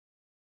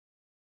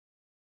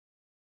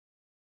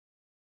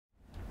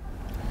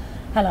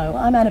Hello,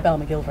 I'm Annabel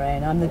McGilvray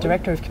and I'm the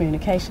Director of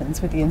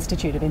Communications with the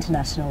Institute of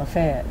International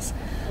Affairs.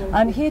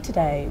 I'm here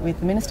today with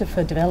the Minister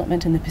for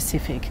Development in the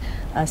Pacific,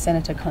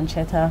 Senator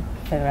Concetta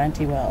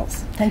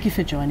Fierravanti-Wells. Thank you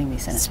for joining me,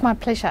 Senator. It's my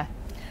pleasure.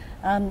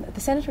 The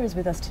Senator is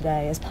with us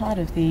today as part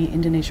of the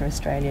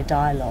Indonesia-Australia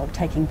Dialogue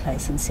taking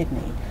place in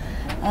Sydney.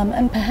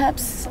 And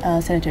perhaps,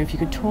 Senator, if you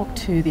could talk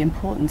to the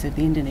importance of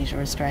the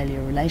Indonesia-Australia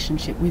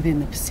relationship within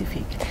the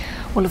Pacific.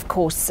 Well, of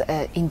course,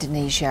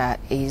 Indonesia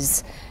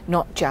is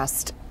not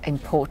just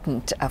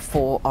important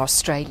for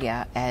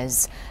Australia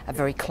as a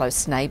very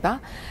close neighbour,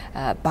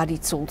 but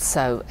it's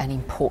also an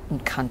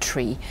important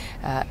country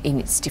in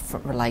its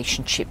different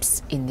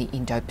relationships in the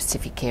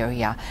Indo-Pacific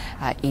area.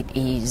 It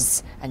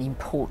is an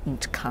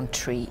important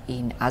country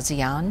in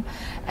ASEAN,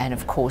 and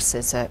of course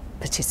as a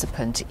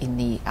participant in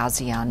the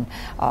ASEAN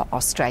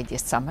Australia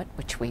Summit,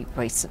 which we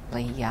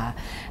recently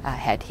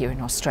had here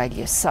in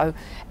Australia. So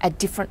at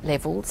different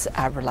levels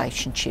our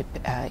relationship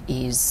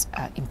is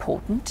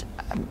important.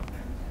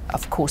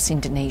 Of course,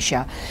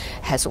 Indonesia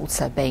has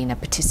also been a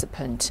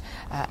participant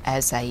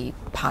as a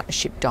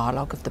partnership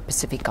dialogue of the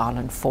Pacific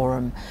Island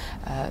Forum,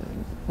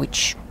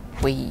 which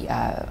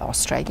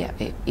Australia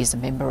is a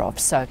member of.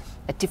 So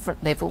at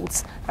different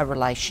levels, a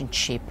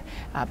relationship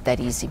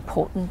that is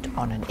important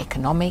on an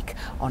economic,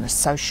 on a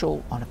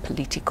social, on a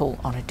political,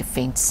 on a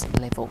defence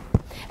level.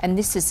 And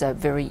this is a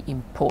very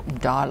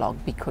important dialogue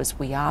because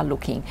we are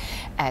looking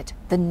at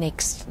the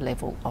next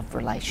level of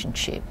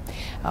relationship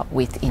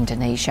with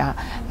Indonesia.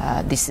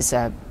 This is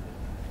a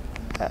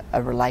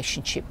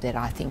relationship that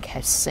I think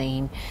has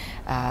seen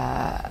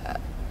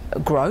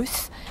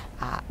growth,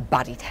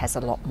 but it has a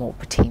lot more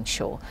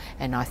potential.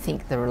 And I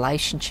think the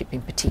relationship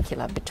in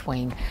particular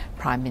between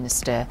Prime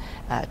Minister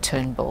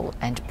Turnbull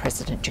and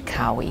President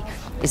Jokowi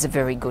is a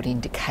very good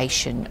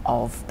indication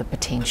of the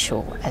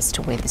potential as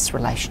to where this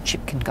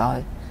relationship can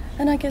go.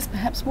 And I guess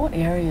perhaps what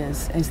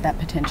areas is that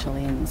potential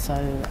in? So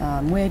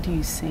where do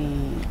you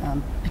see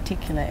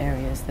particular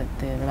areas that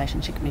the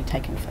relationship can be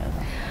taken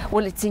further?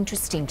 Well, it's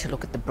interesting to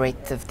look at the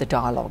breadth of the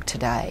dialogue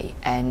today,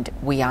 and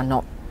we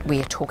are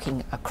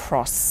talking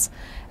across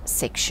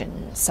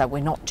sections. So we're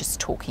not just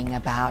talking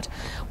about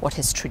what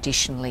has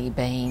traditionally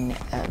been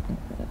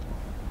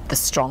the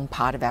strong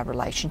part of our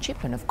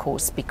relationship, and of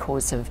course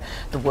because of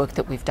the work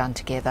that we've done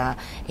together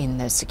in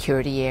the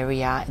security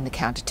area, in the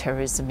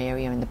counter-terrorism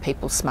area, in the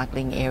people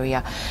smuggling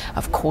area,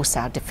 of course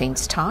our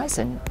defence ties,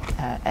 and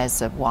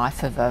as a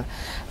wife of a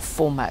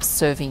former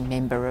serving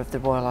member of the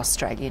Royal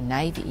Australian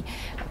Navy,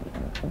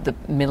 the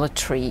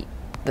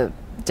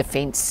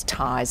defence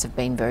ties have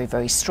been very,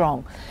 very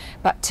strong.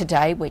 But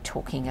today we're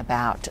talking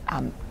about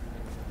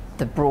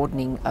the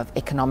broadening of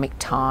economic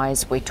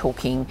ties. We're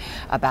talking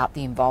about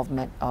the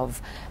involvement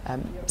of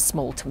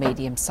small to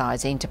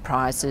medium-sized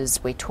enterprises.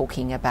 We're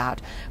talking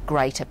about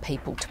greater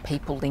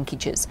people-to-people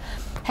linkages.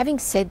 Having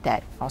said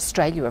that,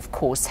 Australia, of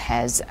course,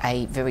 has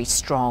a very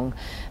strong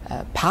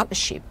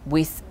partnership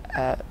with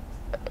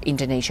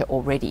Indonesia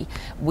already.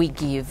 We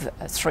give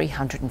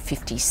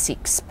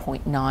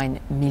 $356.9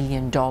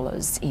 million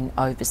in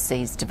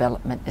overseas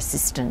development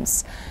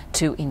assistance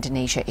to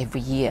Indonesia every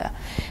year.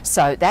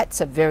 So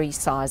that's a very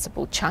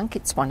sizable chunk.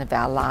 It's one of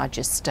our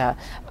largest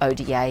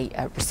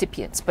ODA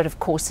recipients. But of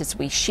course, as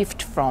we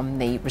shift from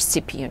the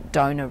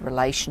recipient-donor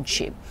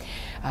relationship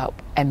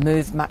and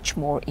move much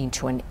more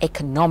into an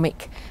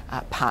economic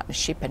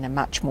partnership and a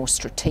much more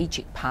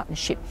strategic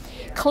partnership,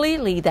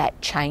 clearly that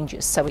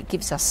changes. So it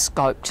gives us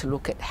scope to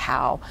look at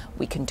how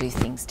we can do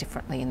things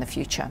differently in the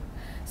future.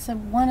 So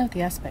one of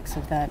the aspects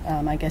of that,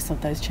 I guess, of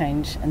those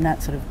change and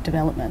that sort of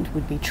development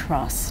would be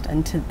trust.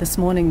 And this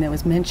morning there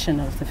was mention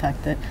of the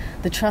fact that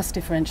the trust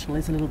differential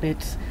is a little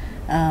bit,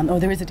 or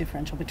there is a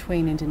differential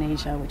between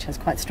Indonesia, which has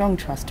quite strong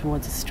trust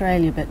towards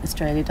Australia, but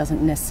Australia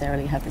doesn't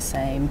necessarily have the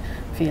same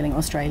feeling.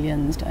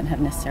 Australians don't have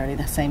necessarily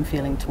the same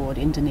feeling toward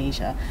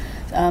Indonesia.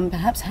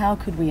 Perhaps how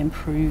could we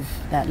improve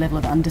that level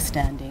of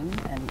understanding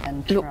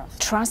and trust? Look,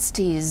 trust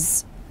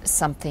is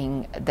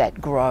something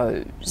that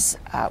grows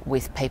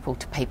with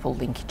people-to-people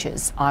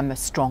linkages. I'm a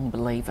strong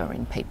believer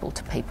in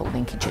people-to-people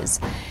linkages,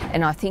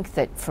 and I think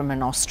that from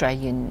an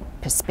Australian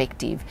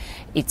perspective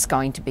it's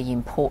going to be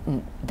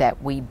important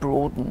that we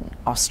broaden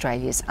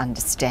Australia's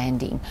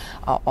understanding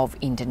of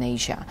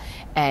Indonesia.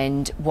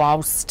 And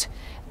whilst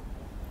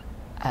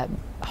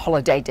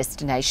holiday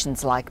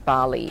destinations like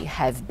Bali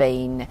have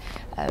been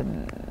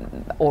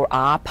or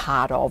are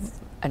part of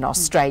an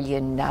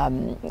Australian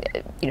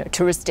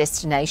tourist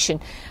destination,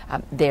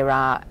 there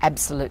are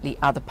absolutely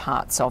other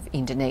parts of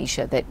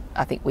Indonesia that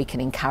I think we can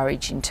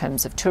encourage in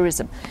terms of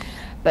tourism.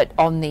 But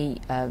on the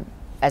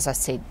as I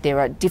said,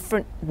 there are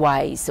different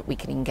ways that we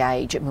can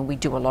engage. I mean, we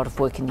do a lot of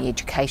work in the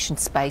education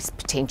space.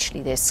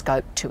 Potentially there's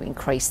scope to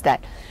increase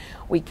that.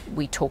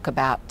 We talk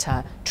about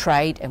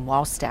trade, and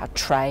whilst our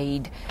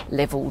trade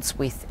levels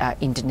with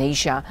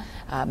Indonesia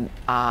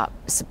are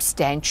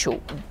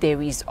substantial,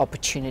 there is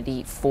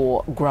opportunity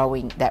for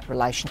growing that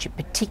relationship,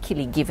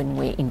 particularly given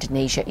where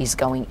Indonesia is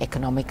going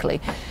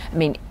economically. I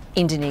mean,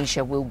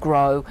 Indonesia will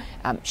grow.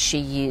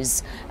 She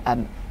is a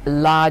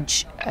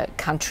large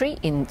country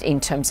in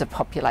terms of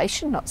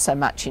population, not so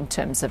much in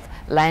terms of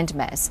land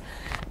mass,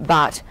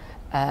 but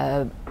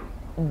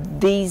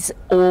these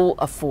all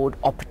afford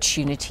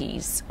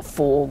opportunities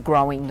for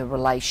growing the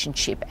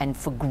relationship and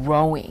for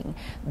growing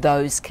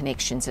those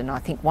connections. And I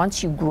think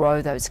once you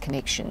grow those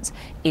connections,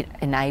 it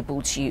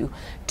enables you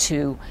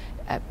to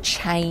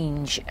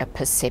change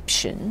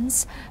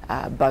perceptions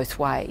both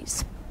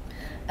ways.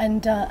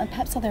 And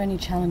perhaps are there any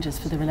challenges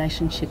for the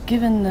relationship,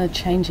 given the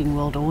changing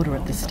world order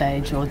at this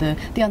stage, or the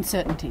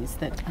uncertainties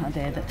that are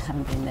there that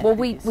haven't been there? Well,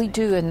 we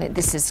do, and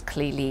this is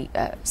clearly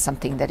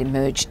something that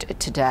emerged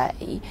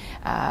today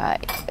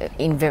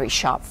in very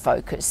sharp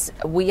focus.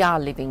 We are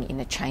living in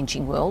a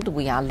changing world.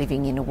 We are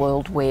living in a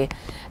world where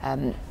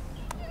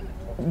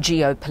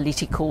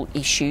geopolitical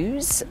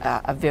issues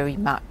are very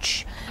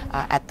much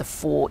at the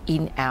fore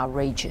in our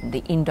region.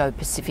 The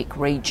Indo-Pacific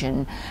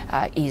region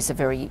is a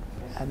very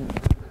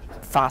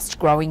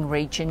fast-growing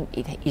region.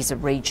 It is a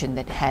region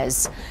that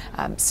has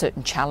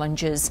certain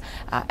challenges,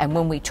 and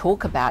when we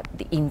talk about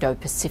the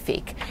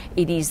Indo-Pacific,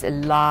 it is a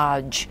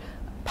large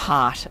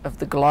part of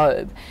the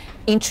globe.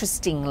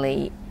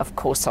 Interestingly, of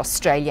course,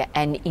 Australia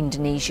and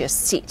Indonesia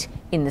sit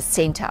in the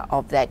centre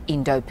of that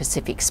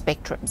Indo-Pacific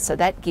spectrum, so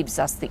that gives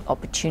us the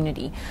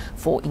opportunity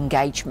for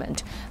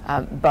engagement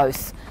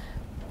both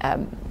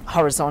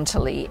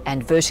horizontally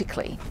and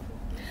vertically.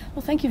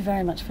 Well, thank you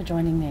very much for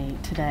joining me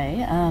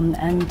today.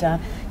 And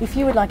if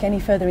you would like any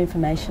further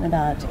information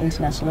about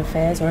international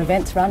affairs or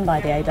events run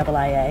by the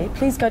AIIA,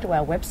 please go to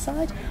our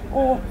website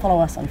or follow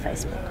us on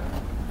Facebook.